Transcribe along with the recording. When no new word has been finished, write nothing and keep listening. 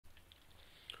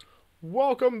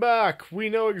Welcome back. We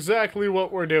know exactly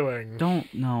what we're doing. Don't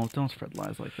spread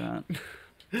lies like that.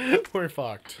 We're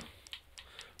fucked.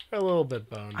 We're a little bit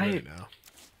boned right now.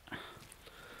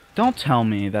 Don't tell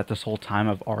me that this whole time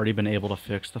I've already been able to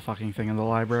fix the fucking thing in the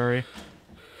library.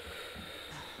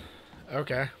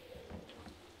 Okay.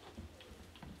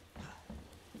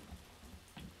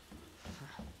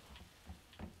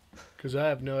 Because I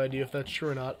have no idea if that's true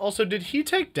or not. Also, did he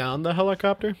take down the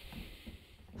helicopter?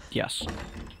 Yes.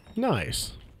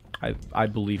 Nice. I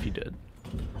believe he did.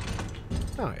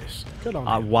 Nice. Good on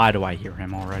him. Why do I hear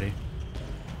him already?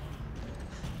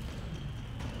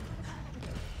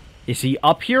 Is he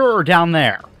up here or down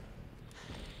there?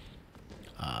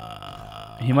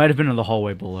 He might have been in the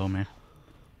hallway below me.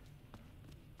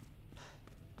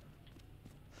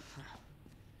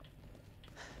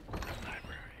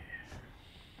 Library.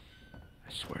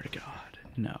 I swear to God.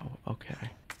 No.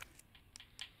 Okay.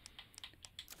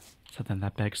 So then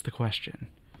that begs the question.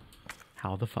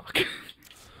 How the fuck?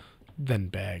 Then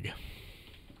beg.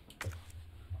 There's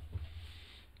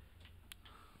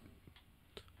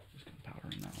gunpowder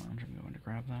in that lounge. I'm going to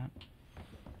grab that.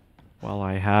 While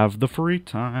I have the free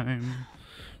time.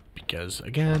 Because,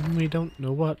 again, we don't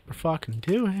know what we're fucking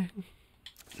doing.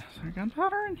 Is there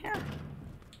gunpowder in here?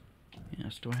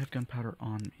 Yes. Do I have gunpowder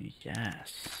on me?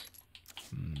 Yes.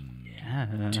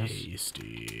 Yes.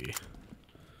 Tasty.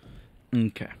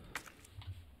 Okay.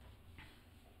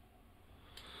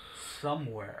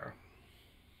 Somewhere.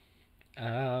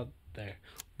 Out there.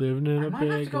 Living in a big old city. I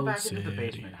might have to go back into the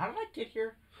basement. How did I get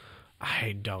here?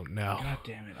 I don't know. God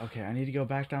damn it. Okay, I need to go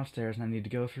back downstairs and I need to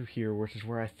go through here, which is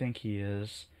where I think he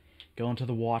is. Go into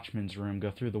the watchman's room.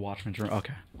 Go through the watchman's room.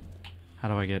 Okay. How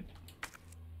do I get...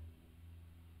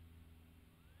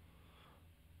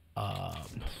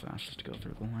 fastest to go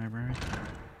through the library.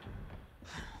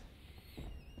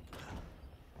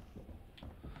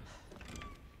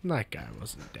 That guy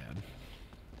wasn't dead.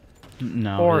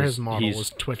 No. Or his model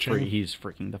was twitching. He's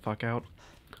freaking the fuck out.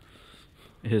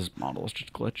 His model is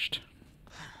just glitched.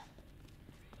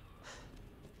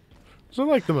 Those are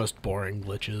like the most boring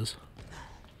glitches.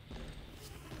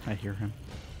 I hear him.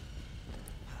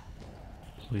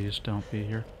 Please don't be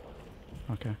here.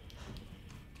 Okay.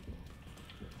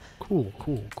 Cool,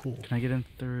 cool, cool. Can I get in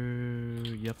through...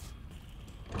 Yep.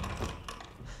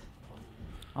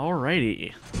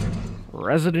 Alrighty.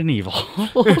 Resident Evil.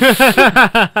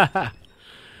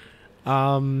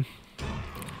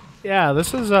 Yeah,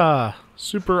 this is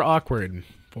super awkward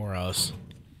for us.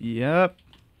 Yep.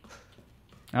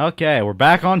 Okay, we're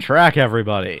back on track,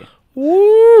 everybody.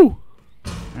 Woo!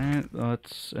 Alright,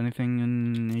 let's... Anything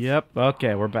in... Yep,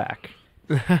 okay, we're back.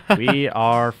 We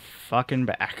are fucking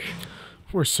back.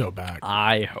 We're so back.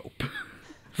 I hope.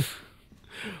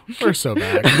 We're so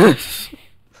back.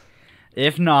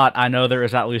 If not, I know there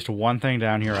is at least one thing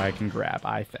down here I can grab,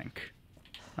 I think.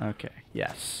 Okay,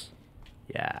 yes.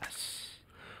 Yes.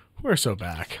 We're so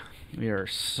back. We are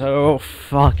so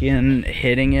fucking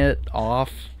hitting it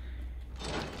off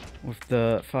with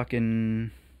the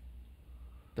fucking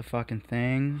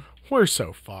thing. We're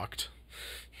so fucked.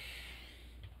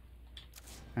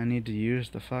 I need to use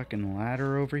the fucking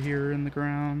ladder over here in the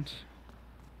ground.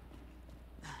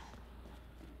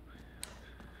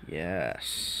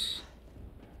 Yes.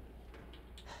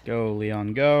 Go,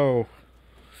 Leon, go.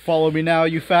 Follow me now,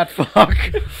 you fat fuck.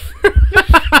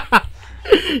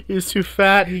 He's too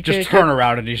fat. He just turn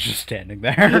around and he's just standing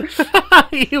there.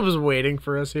 He was waiting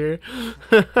for us here.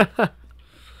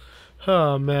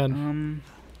 Oh, man. Am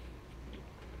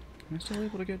I still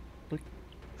able to get, like,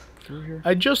 through here?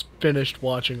 I just finished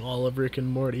watching all of Rick and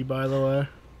Morty, by the way.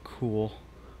 Cool.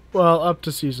 Well, up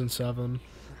to season 7.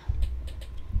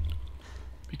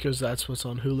 Because that's what's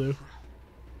on Hulu.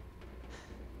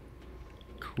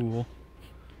 Cool.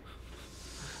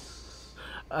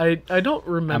 I don't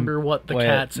remember what the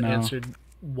cat's answer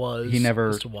was. He never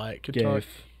as to why it could talk.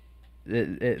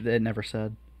 It never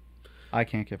said. I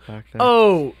can't get back there.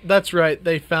 Oh, that's right.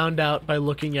 They found out by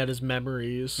looking at his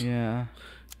memories. Yeah.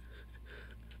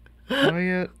 Can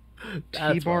I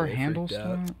get T-bar handle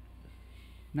slot?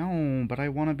 No, but I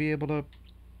want to be able to...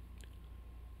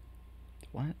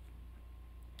 What?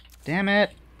 Damn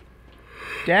it!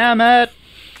 Damn it!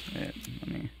 Wait, let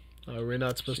me... Oh, we're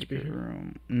not supposed to be here?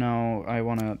 Room. No, I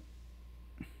want to...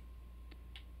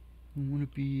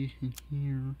 be in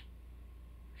here.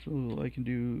 So I can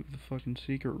do the fucking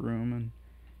secret room and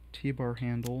T-bar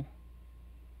handle.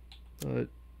 But...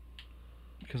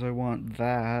 Because I want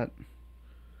that.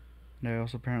 And I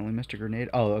also apparently missed a grenade.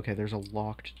 Oh, okay, there's a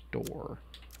locked door.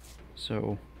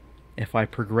 So, if I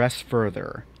progress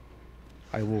further,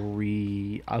 I will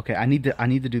Okay, I need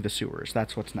to do the sewers.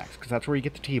 That's what's next, because that's where you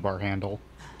get the T-bar handle.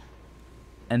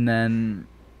 And then...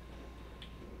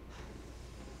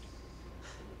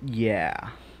 Yeah.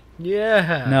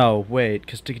 Yeah. No, wait,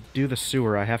 because to do the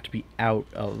sewer, I have to be out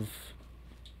of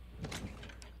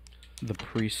the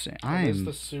precinct. Is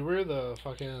the sewer the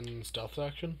fucking stealth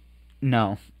section?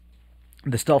 No.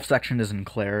 The stealth section is in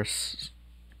Claire's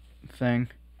thing.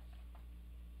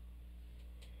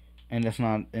 And it's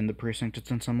not in the precinct, it's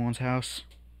in someone's house.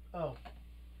 Oh.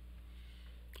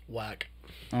 Whack.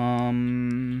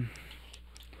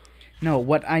 No,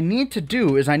 what I need to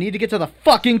do is I need to get to the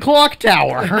fucking clock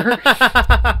tower!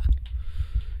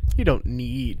 You don't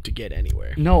need to get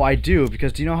anywhere. No, I do,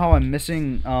 because do you know how I'm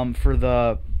missing, for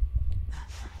the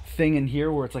thing in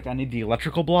here where it's like I need the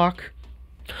electrical block?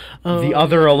 Oh, the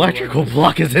other electrical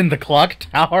block is in the clock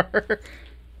tower.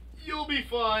 You'll be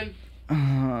fine.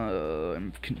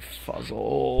 I'm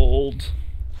confuzzled.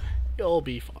 You'll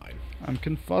be fine. I'm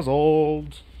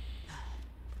confuzzled.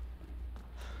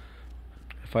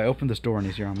 If I open this door and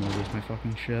he's here, I'm gonna lose my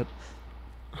fucking shit.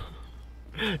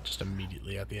 Just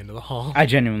immediately at the end of the hall. I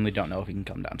genuinely don't know if he can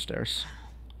come downstairs.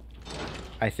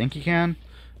 I think he can.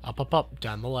 Up, up, up,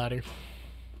 down the ladder.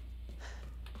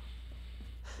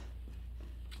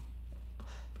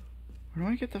 Where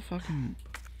do I get the fucking...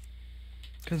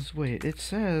 Because, wait, it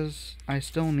says I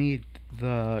still need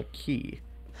the key.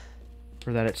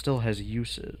 Or that it still has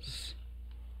uses.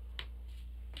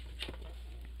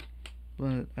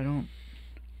 But I don't...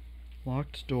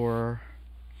 Locked door.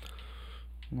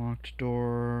 Locked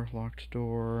door. Locked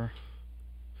door.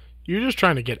 You're just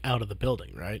trying to get out of the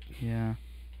building, right? Yeah.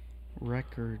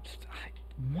 Records. I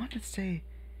want to say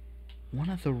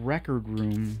one of the record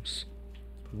rooms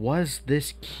was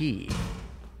this key.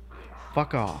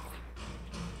 Fuck off.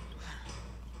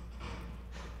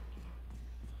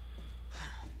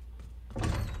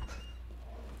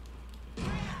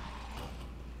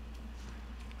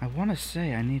 I want to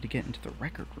say I need to get into the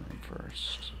record room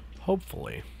first.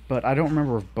 Hopefully. But I don't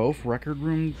remember if both record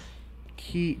room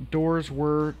key doors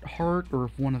were heart or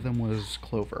if one of them was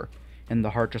clover. And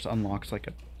the heart just unlocks like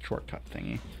a shortcut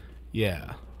thingy.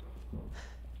 Yeah.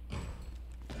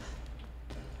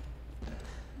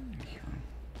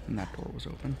 And that door was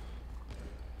open.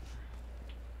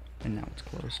 And now it's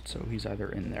closed, so he's either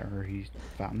in there or he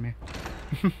found me.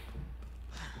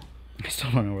 I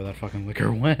still don't know where that fucking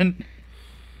liquor went.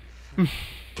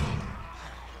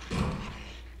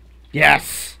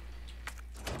 Yes!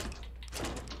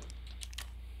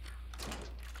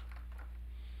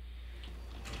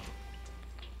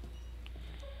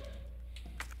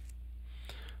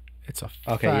 It's a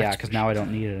okay, yeah, because now I don't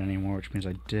need it anymore, which means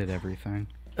I did everything.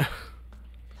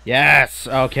 Yes!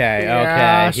 Okay,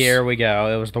 yes. Okay, here we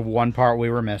go. It was the one part we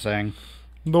were missing.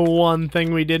 The one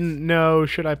thing we didn't know.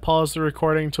 Should I pause the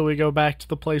recording until we go back to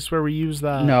the place where we use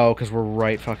that? No, because we're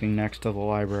right fucking next to the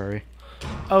library.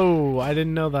 Oh, I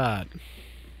didn't know that.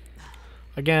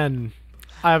 Again,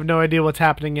 I have no idea what's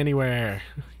happening anywhere.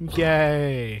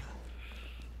 Yay.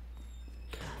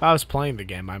 If I was playing the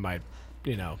game, I might,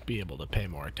 you know, be able to pay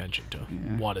more attention to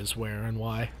what is where and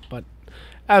why. But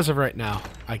as of right now,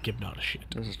 I give not a shit.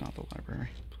 This is not the library.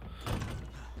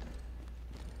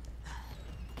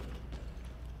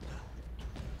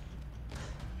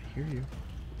 I hear you.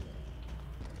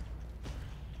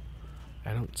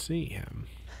 I don't see him.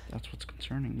 That's what's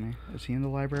concerning me. Is he in the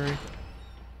library?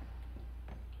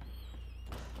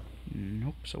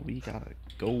 Nope, so we gotta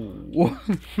go.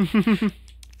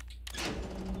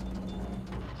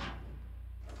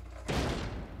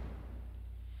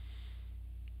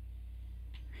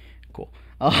 Cool.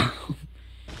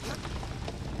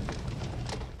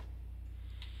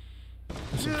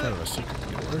 Is it kind of a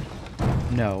secret door?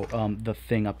 No, the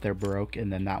thing up there broke,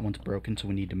 and then that one's broken, so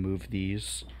we need to move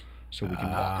these so we can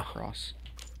walk across.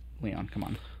 Leon, come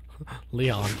on.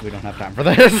 Leon. We don't have time for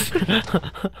this.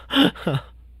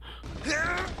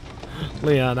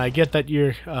 Leon, I get that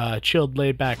you're a chilled,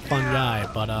 laid-back, fun guy,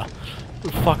 but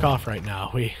fuck off right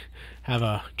now. We have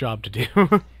a job to do.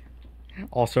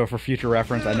 Also, for future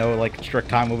reference, I know like strict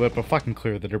time limit, but fucking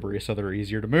clear the debris so they're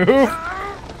easier to move.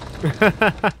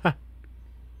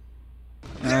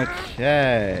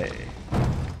 Okay.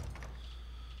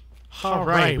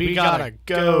 Alright, we gotta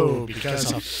go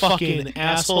because a fucking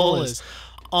asshole is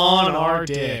on our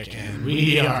dick and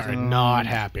we are not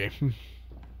happy.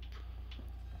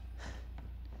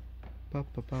 How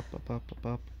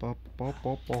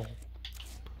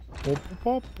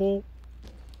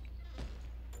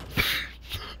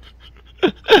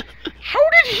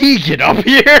did he get up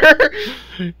here?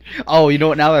 Oh, you know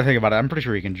what? Now that I think about it, I'm pretty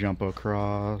sure he can jump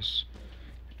across.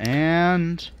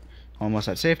 And Almost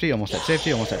at safety, almost at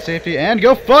safety, almost at safety, and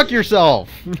go fuck yourself!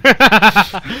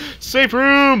 Safe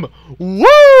room!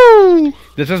 Woo!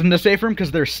 This isn't a safe room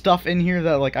because there's stuff in here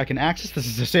that like I can access. This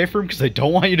is a safe room because I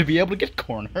don't want you to be able to get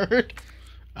cornered.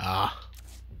 Ah.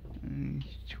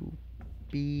 Too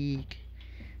big.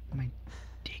 My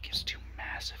dick is too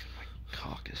massive and my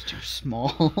cock is too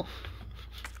small.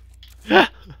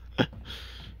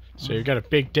 So you got a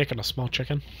big dick and a small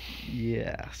chicken?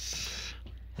 Yes.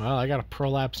 Well, I got a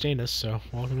prolapsed anus, so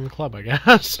welcome to the club, I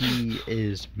guess. He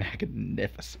is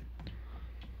magnificent.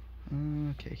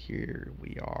 Okay, here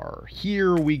we are.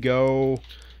 Here we go.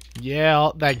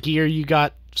 Yeah, that gear you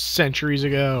got centuries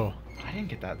ago. I didn't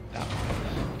get that.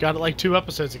 Got it like 2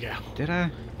 episodes ago. Did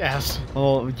I? Yes.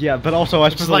 Oh, yeah, but also I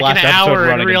spent the like last an episode hour in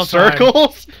running real in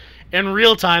circles. In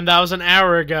real time, that was an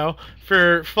hour ago.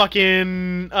 For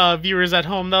fucking viewers at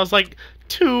home, that was like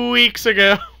 2 weeks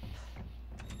ago.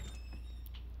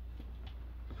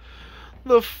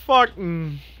 The fuck?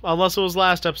 Unless it was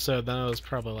last episode, then it was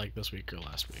probably like this week or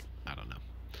last week. I don't know.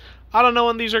 I don't know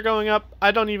when these are going up.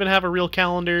 I don't even have a real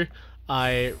calendar.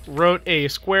 I wrote a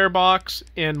square box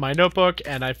in my notebook,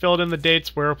 and I filled in the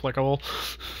dates where applicable.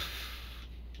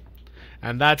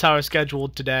 And that's how I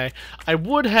scheduled today. I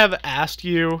would have asked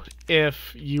you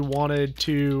if you wanted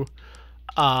to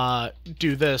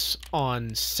do this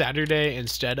on Saturday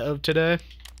instead of today.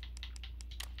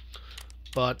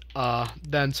 But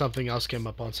then something else came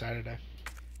up on Saturday.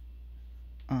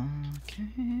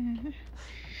 Okay.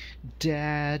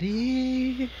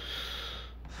 Daddy.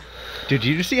 Dude,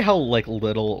 you just see how like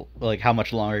little, like how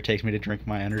much longer it takes me to drink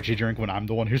my energy drink when I'm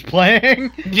the one who's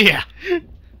playing? Yeah.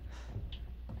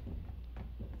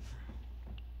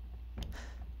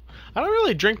 I don't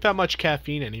really drink that much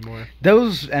caffeine anymore.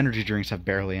 Those energy drinks have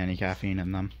barely any caffeine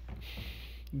in them.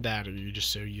 That, or you're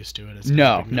just so used to it. It's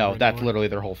No, that's literally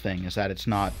their whole thing, is that it's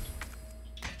not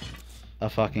a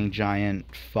fucking giant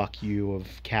fuck you of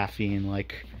caffeine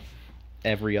like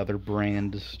every other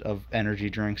brand of energy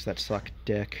drinks that suck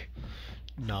dick.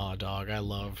 Nah, dog, I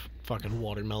love fucking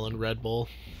watermelon Red Bull.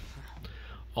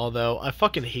 Although, I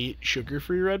fucking hate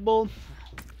sugar-free Red Bull.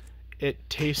 It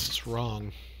tastes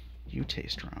wrong. You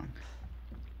taste wrong.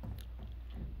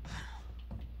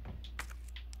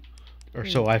 Or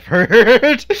so I've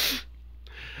heard.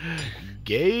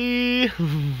 Gay.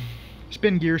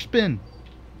 Spin gear, spin.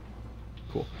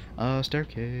 Cool.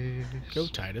 Staircase. Go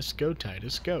Titus, go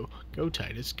Titus, go. Go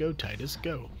Titus, go Titus,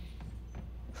 go.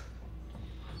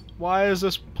 Why is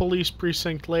this police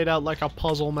precinct laid out like a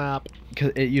puzzle map?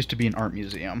 Because it used to be an art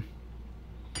museum.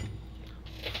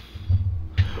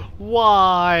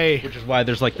 Why? Which is why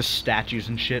there's like the statues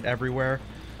and shit everywhere.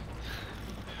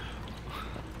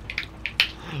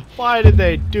 Why did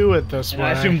they do it this way?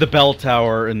 I assume the bell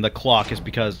tower and the clock is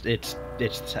because it's the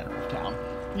center of town.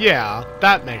 Yeah,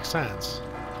 that makes sense.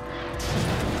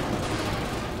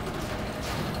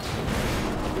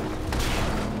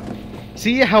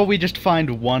 See how we just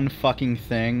find one fucking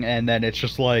thing and then it's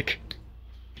just like...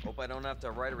 Hope I don't have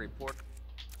to write a report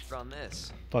on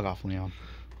this. Fuck off, Leon.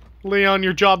 Leon,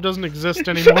 your job doesn't exist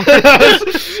anymore.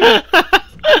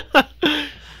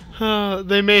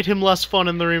 They made him less fun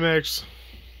in the remakes.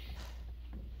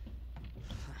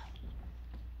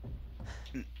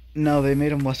 No, they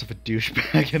made him less of a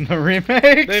douchebag in the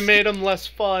remakes. They made him less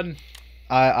fun.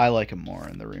 I like him more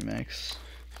in the remakes.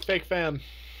 Fake fan.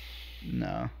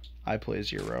 No, I play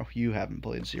Zero. You haven't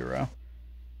played Zero.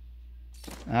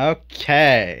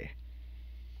 Okay.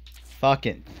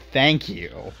 Fucking thank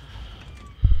you.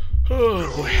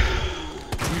 Oh boy.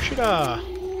 You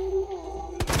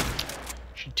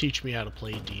should teach me how to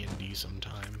play D&D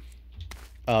sometime.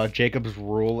 Jacob's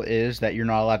rule is that you're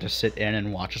not allowed to sit in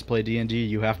and watch us play D&D.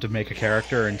 You have to make a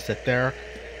character and sit there,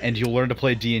 and you'll learn to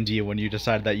play D&D when you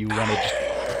decide that you want to just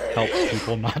help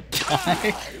people not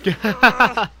die.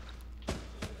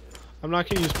 I'm not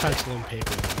gonna use pencil and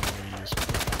paper. I'm gonna use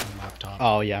my laptop.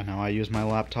 Oh yeah, no, I use my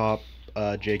laptop.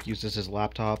 Jake uses his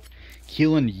laptop.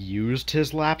 Keelan used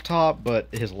his laptop, but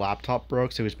his laptop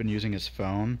broke, so he's been using his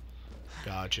phone.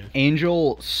 Gotcha.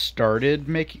 Angel started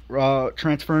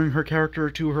transferring her character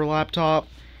to her laptop,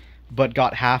 but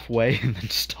got halfway and then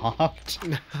stopped.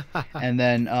 And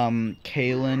then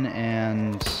Kaylin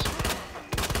and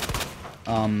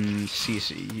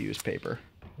Cece use paper.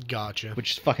 Gotcha.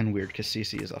 Which is fucking weird because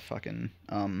Cece is a fucking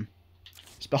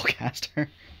spellcaster.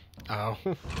 Oh.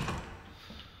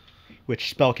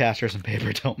 Which spellcasters and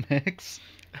paper don't mix.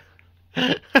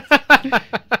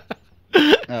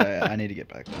 Yeah, I need to get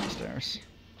back downstairs.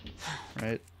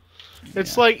 Right?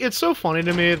 It's Yeah. like, it's so funny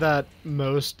to me that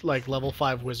most, like, level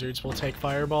 5 wizards will take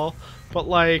Fireball, but,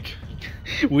 like...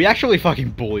 We actually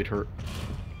fucking bullied her.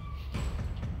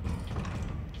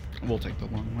 We'll take the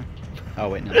long way. Oh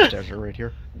wait, no, the stairs are right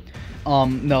here.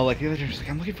 No, like the other day, she's like,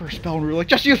 I'm looking for a spell, and we were like,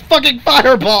 just use fucking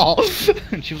fireball.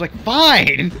 And she was like,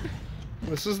 fine.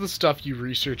 This is the stuff you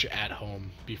research at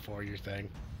home before your thing.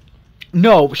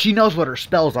 No, she knows what her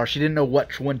spells are. She didn't know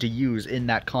which one to use in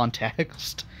that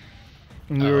context.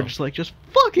 And we were just like, just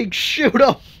fucking shoot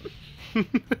them.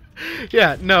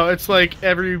 Yeah, no, it's like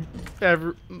a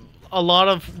lot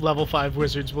of level 5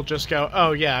 wizards will just go,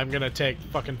 oh yeah, I'm gonna take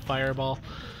fucking fireball.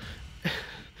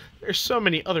 There's so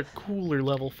many other cooler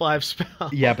level 5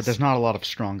 spells. Yeah, but there's not a lot of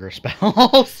stronger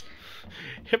spells.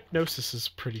 Hypnosis is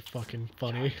pretty fucking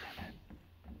funny.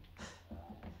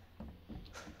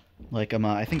 Like,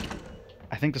 I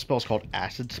think the spell's called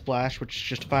Acid Splash, which is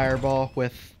just fireball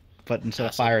with, but instead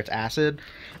of fire, it's acid,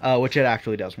 which it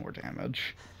actually does more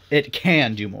damage. It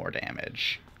can do more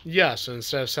damage. Yeah, so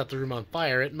instead of set the room on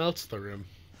fire, it melts the room.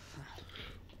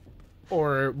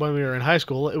 Or when we were in high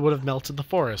school, it would have melted the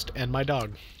forest and my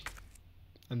dog.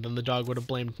 And then the dog would have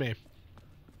blamed me.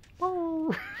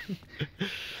 That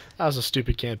was a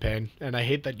stupid campaign, and I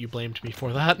hate that you blamed me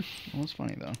for that. Well, it's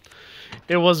funny, though.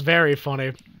 It was very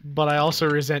funny, but I also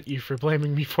resent you for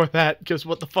blaming me for that, because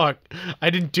what the fuck? I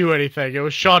didn't do anything. It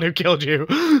was Sean who killed you.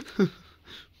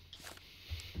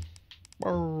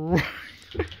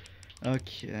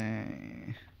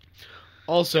 Okay.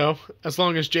 Also, as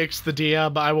long as Jake's the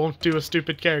DM, I won't do a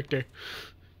stupid character.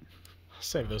 I'll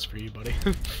save those for you, buddy.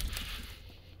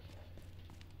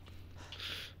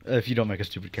 If you don't make a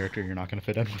stupid character, you're not going to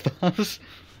fit in with us.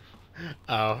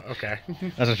 Oh, okay.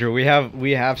 That's not true.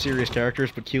 We have serious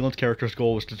characters, but Keelan's character's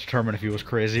goal was to determine if he was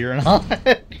crazy or not.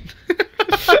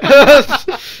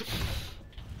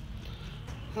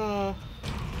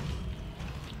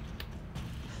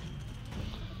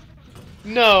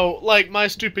 No, like, my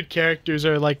stupid characters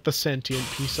are like the sentient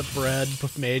piece of bread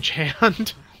with mage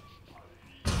hand.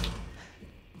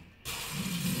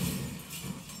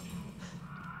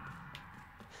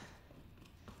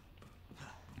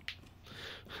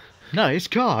 Nice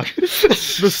cock.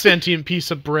 The sentient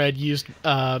piece of bread used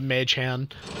mage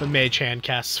hand. The mage hand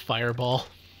casts fireball.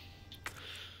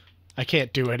 I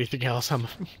can't do anything else. I'm a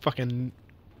fucking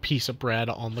piece of bread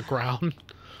on the ground.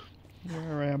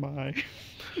 Where am I?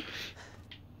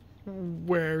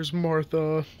 Where's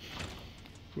Martha?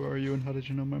 Who are you and how did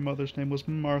you know my mother's name was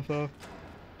Martha?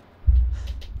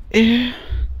 Daddy,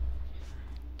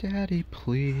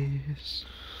 please.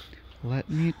 Let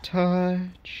me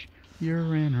touch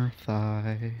your inner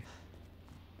thigh.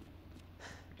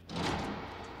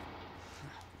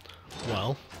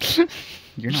 Well.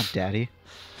 You're not daddy.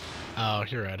 Oh,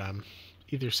 you're right. I'm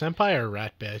either senpai or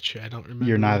rat bitch. I don't remember.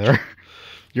 You're neither.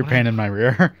 You're pain in my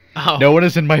rear. Oh. No one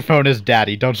is in my phone as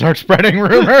daddy. Don't start spreading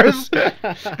rumors.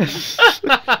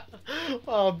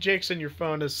 Well, Jake's in your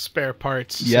phone as spare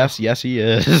parts. So. Yes, yes he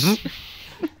is.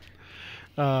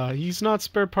 He's not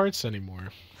spare parts anymore.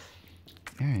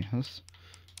 Yeah, he is.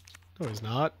 No, he's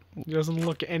not. He doesn't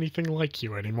look anything like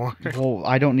you anymore. Well,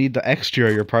 I don't need the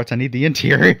exterior parts. I need the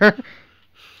interior.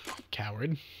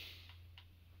 Coward.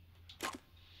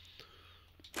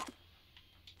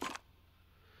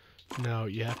 No,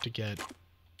 you have to get...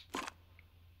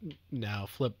 Now,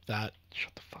 flip that.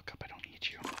 Shut the fuck up. I don't need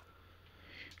you.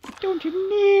 I don't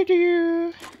need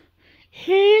you.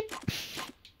 Hip.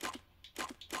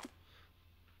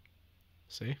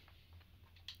 See?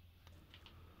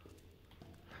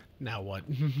 Now what?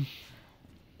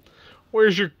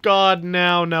 Where's your god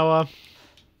now, Noah?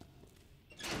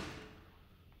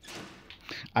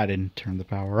 I didn't turn the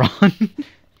power on.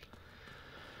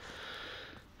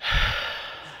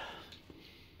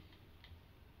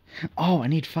 Oh, I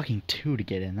need fucking 2 to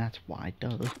get in. That's why.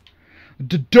 Duh.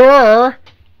 Duh!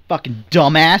 Fucking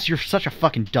dumbass. You're such a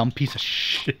fucking dumb piece of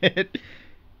shit.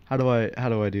 How do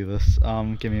I do this?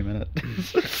 Give me a minute.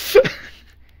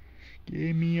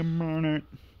 Give me a minute.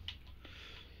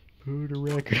 Put a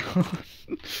record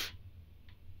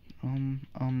on.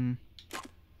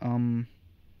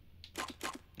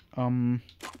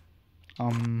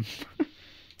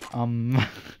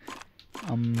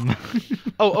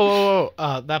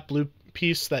 That blue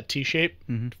piece, that T shape,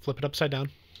 flip it upside down.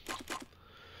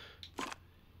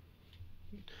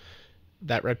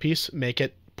 That red piece, make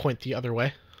it point the other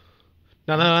way.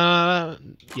 No.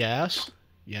 Yes,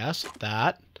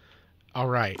 that. All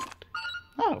right.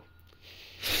 Oh.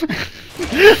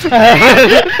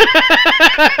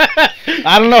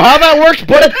 I don't know how that worked,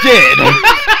 but it did.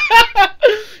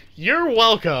 You're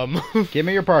welcome. Give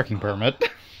me your parking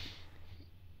permit.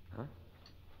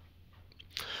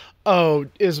 Oh,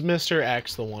 is Mr.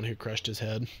 X the one who crushed his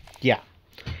head? Yeah.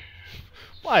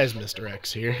 Why is Mr.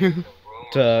 X here?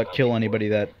 To kill anybody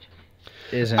that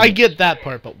isn't. I get that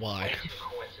part, but why?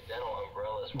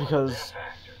 Because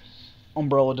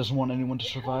Umbrella doesn't want anyone to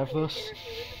survive this.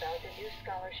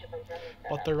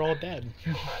 But they're all dead.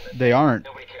 They aren't.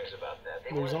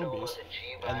 They're zombies.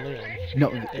 And Leon. No,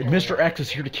 Mr. X is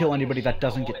here to kill anybody that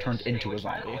doesn't get turned into a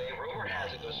zombie.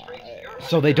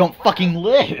 So they don't fucking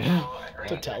live.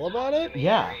 To tell about it?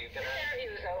 Yeah.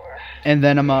 And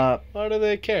then Why do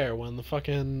they care when the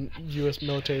fucking U.S.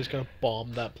 military is gonna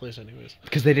bomb that place anyways?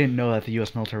 because they didn't know that the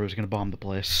U.S. military was gonna bomb the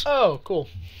place. Oh, cool.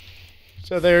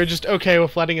 So they're just okay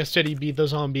with letting a city beat the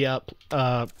zombie up,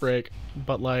 break,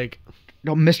 but like...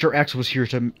 No, Mr. X was here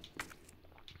to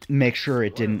make sure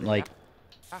it didn't, like,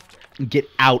 get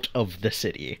out of the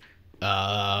city.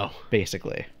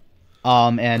 Basically.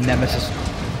 And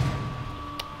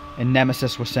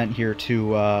Nemesis was sent here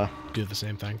to, do the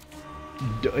same thing.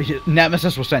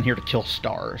 Nemesis was sent here to kill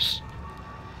stars.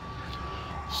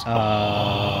 Do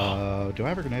I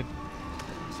have a grenade?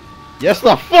 Yes,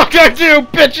 the fuck I do,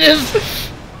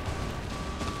 bitches!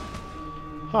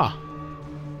 Huh.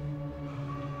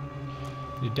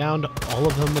 You downed all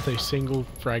of them with a single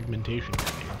fragmentation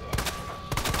grenade.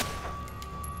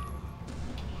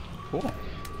 Cool.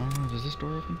 Does this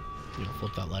door open? You know,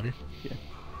 flip that lever. Yeah.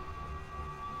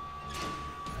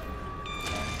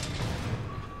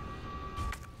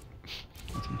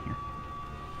 What's in here?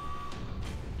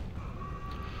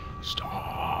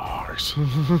 Stars.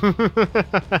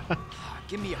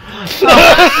 Give me a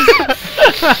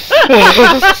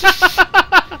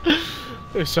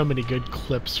There's so many good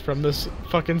clips from this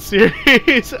fucking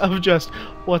series of just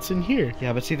what's in here.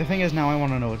 Yeah, but see, the thing is, now I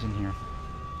want to know what's in here.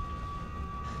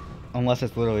 Unless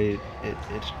it's literally,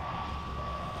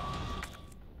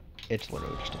 it's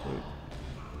literally just a loot.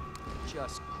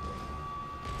 just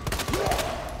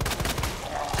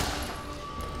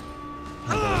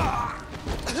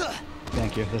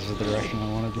Thank you. This is the direction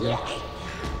I wanted to go.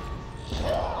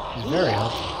 He's very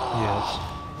helpful. Yes.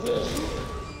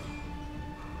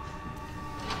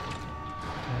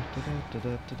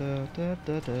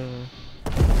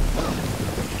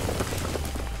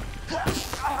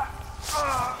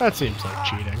 That seems like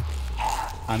cheating.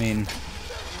 I mean,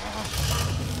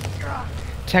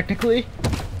 technically,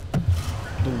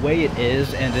 the way it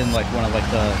is, and in like one of like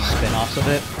the spin-offs of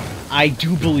it, I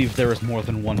do believe there is more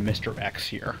than one Mr. X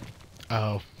here.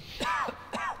 Oh.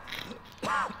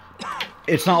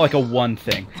 It's not like a one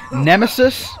thing.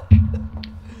 Nemesis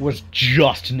was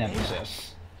just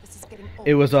Nemesis.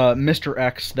 It was a Mr.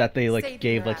 X that they like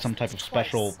gave like some type of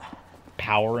special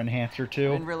power enhancer I to.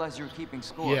 didn't realize you were keeping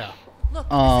score. Yeah. Look,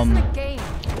 this isn't a game.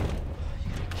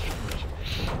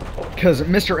 Because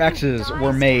Mr. X's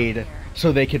were made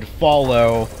so they could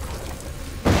follow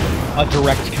a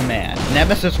direct command.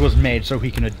 Nemesis was made so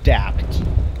he can adapt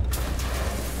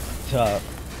to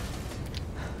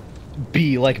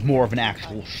be like more of an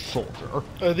actual soldier.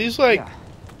 Are these like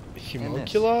Yeah.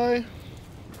 homunculi?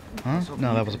 Huh? So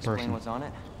No, you that could was a explain person. what's on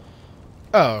it?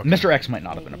 Oh. Okay. Mr. X might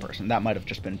not have been a person. That might have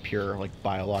just been pure like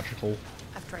biological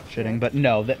I've drank shitting. it. But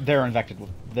no, they're infected with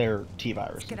their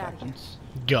T-virus Get out of here. infections.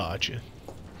 Gotcha.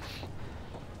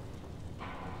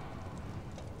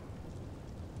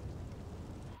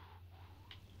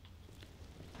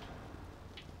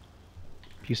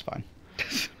 He's fine.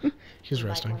 He's You might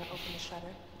resting. wanna open the shutter.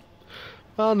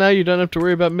 Well, now you don't have to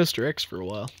worry about Mr. X for a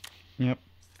while. Yep.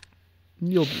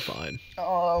 You'll be fine.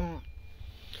 I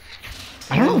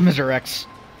don't know if Mr. X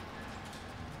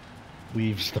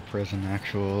leaves the prison,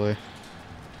 actually.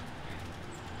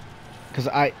 Because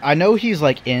I know he's,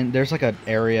 like, in... There's, like, an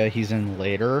area he's in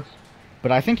later.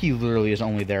 But I think he literally is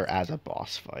only there as a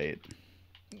boss fight.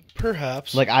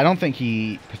 Perhaps. Like, I don't think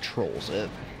he patrols it.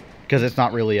 Because it's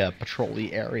not really a patrol-y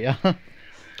area.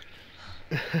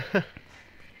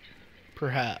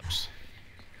 Perhaps.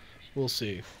 We'll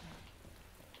see.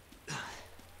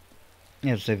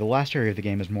 Yeah, to say, the last area of the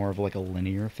game is more of, like, a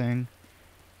linear thing.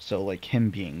 So, like, him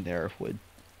being there would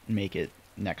make it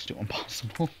next to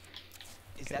impossible.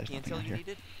 Is Okay, that the there's nothing intel out you here.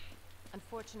 needed?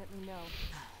 Unfortunately, no.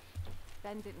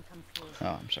 Ben didn't come through.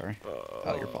 Oh, I'm sorry.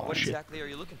 Oh, you're following What shit. exactly are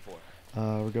you looking for?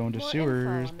 We're going to More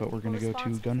sewers, info on but the we're gonna people go to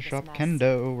responsible Gun for Shop this mess.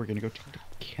 Kendo. We're gonna go talk to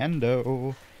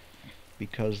Kendo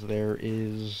because there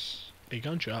is. A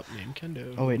gun shop named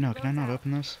Kendo. Oh wait, no. Can I not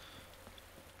open this?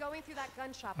 Going through that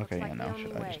gun shop Okay, looks yeah, like no. the only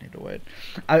Shit, I just way. need to wait.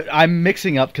 I'm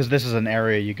mixing up because this is an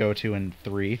area you go to in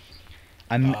 3.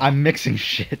 I'm mixing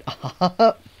shit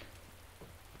up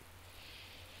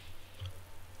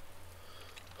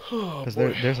Oh, because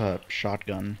boy. there's a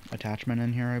shotgun attachment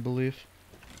in here, I believe.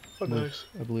 Oh, nice.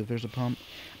 I believe there's a pump.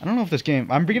 I don't know if this game...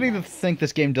 I'm beginning to think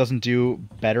this game doesn't do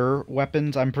better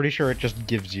weapons. I'm pretty sure it just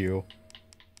gives you...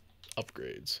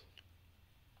 Upgrades.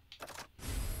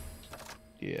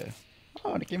 Yeah.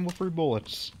 Oh, and it came with free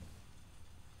bullets.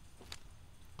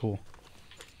 Cool.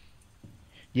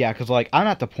 Yeah, because, like, I'm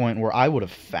at the point where I would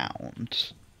have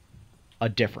found a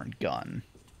different gun.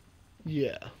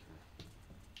 Yeah.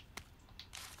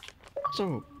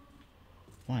 So,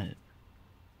 what?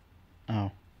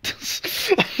 Oh.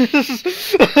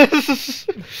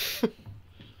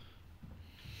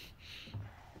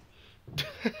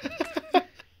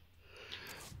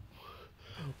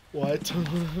 What?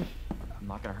 I'm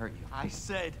not gonna hurt you. I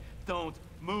said, don't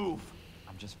move.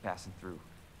 I'm just passing through.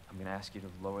 I'm gonna ask you to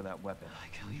lower that weapon. I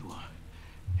tell you what,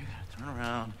 you're gonna turn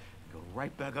around and go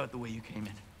right back out the way you came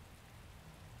in.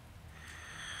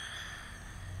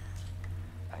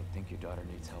 I think your daughter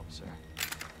needs help, sir.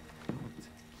 Don't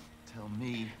tell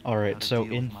me. how Alright, to so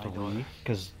deal in with my daughter. 3,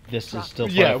 because this is still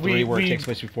part Yeah, of 3 where we- it takes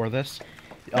place before this,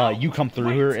 No, you come through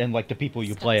wait. here, and, like, the people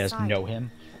you Step play as aside. know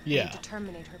him. I need Yeah. to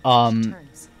terminate her before she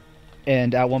turns.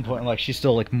 And at one point, like, she's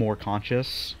still, like, more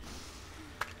conscious.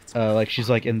 Like, she's,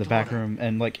 like, in the back room,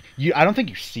 and, like, I don't think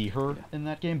you see her in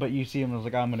that game, but you see him, and it's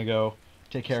like, I'm gonna go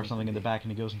take care of something in the back,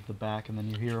 and he goes into the back, and then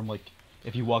you hear him, like,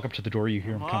 if you walk up to the door, you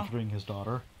hear him Mama? comforting his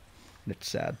daughter. And it's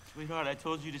sad. Sweetheart, I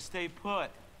told you to stay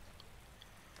put.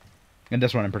 And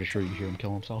this one, I'm pretty sure you hear him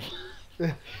kill himself. He's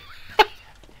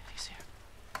here.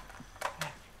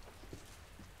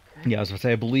 Yeah, I was gonna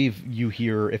say, I believe you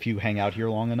hear, if you hang out here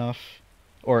long enough,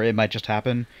 or it might just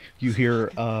happen, you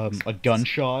hear a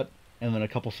gunshot, and then a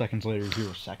couple seconds later you hear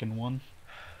a second one.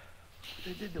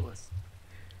 They did to us.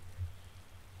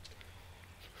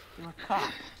 You're a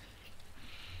cop.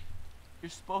 You're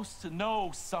supposed to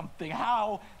know something.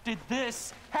 How did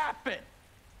this happen?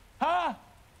 Huh?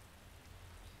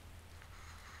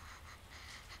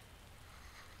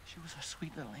 She was our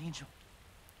sweet little angel.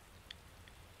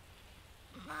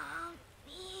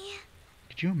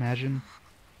 Could you imagine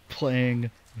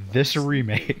playing this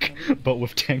remake, but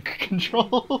with tank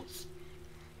controls?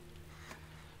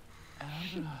 And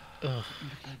I'm gonna let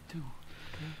that do.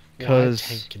 Why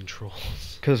tank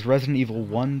controls? Because Resident Evil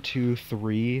 1, 2,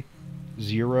 3,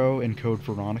 0, and Code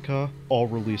Veronica all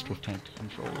released with tank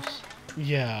controls.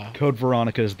 Yeah. Code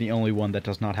Veronica is the only one that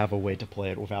does not have a way to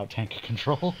play it without tank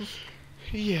controls.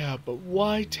 Yeah, but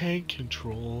why tank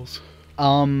controls?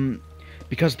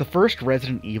 Because the first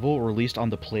Resident Evil released on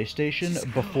the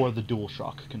PlayStation before the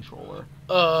DualShock controller.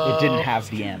 It didn't have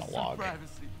the analog.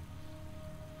 Privacy.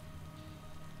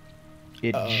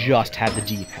 It just had the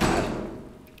D-pad.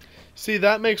 See,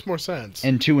 that makes more sense.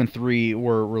 And 2 and 3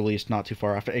 were released not too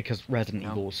far after, because Resident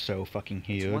No. Evil was so fucking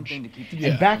It's one huge. thing to keep the Yeah.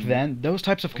 And back then, those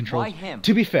types of But controls, why him?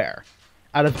 to be fair,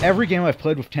 out of every game I've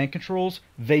played with tank controls,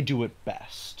 they do it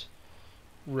best.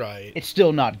 Right. It's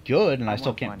still not good, and I I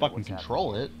still wanna can't find out fucking what's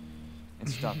control it. and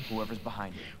stop whoever's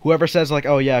behind it. Whoever says, like,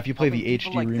 oh yeah, if you play Helping the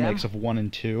people HD like remakes them? of 1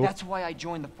 and 2, That's why I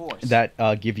joined the force. that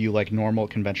give you, like, normal,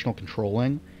 conventional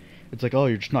controlling, it's like, oh,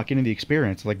 you're just not getting the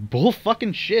experience. Like, bull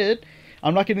fucking shit.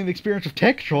 I'm not getting the experience of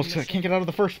tank controls because I can't get out of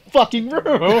the first fucking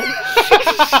room.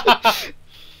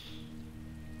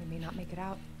 We may not make it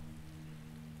out.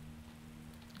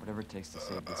 Whatever it takes to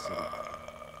save this city.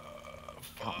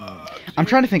 Help me. I'm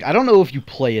trying to think. I don't know if you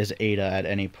play as Ada at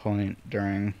any point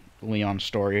during Leon's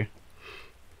story.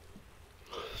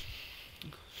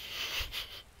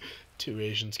 Two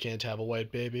Asians can't have a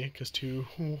white baby because two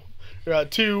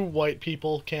white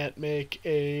people can't make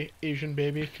a Asian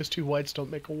baby because two whites don't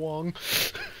make a Wong.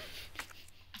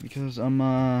 Because,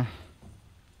 Ada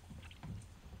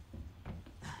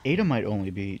might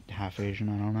only be half Asian,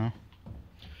 I don't know.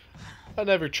 I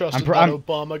never trusted I'm- that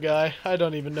Obama guy. I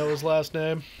don't even know his last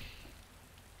name.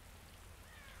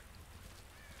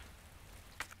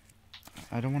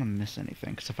 I don't want to miss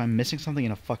anything, because if I'm missing something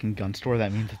in a fucking gun store,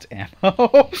 that means it's ammo.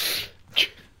 Wait,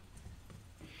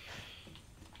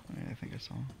 I think I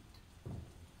saw...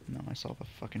 No, I saw the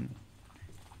fucking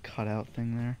cutout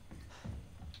thing there.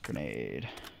 Grenade.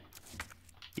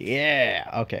 Yeah!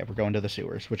 Okay, we're going to the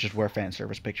sewers, which is where fan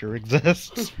service picture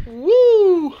exists.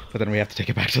 Woo! But then we have to take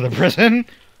it back to the prison.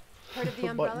 Heard of the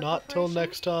Umbrella But not till Corporation?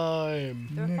 next time.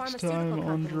 They're a Next pharmaceutical time on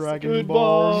company Dragon Goodbye.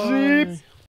 Ball Z.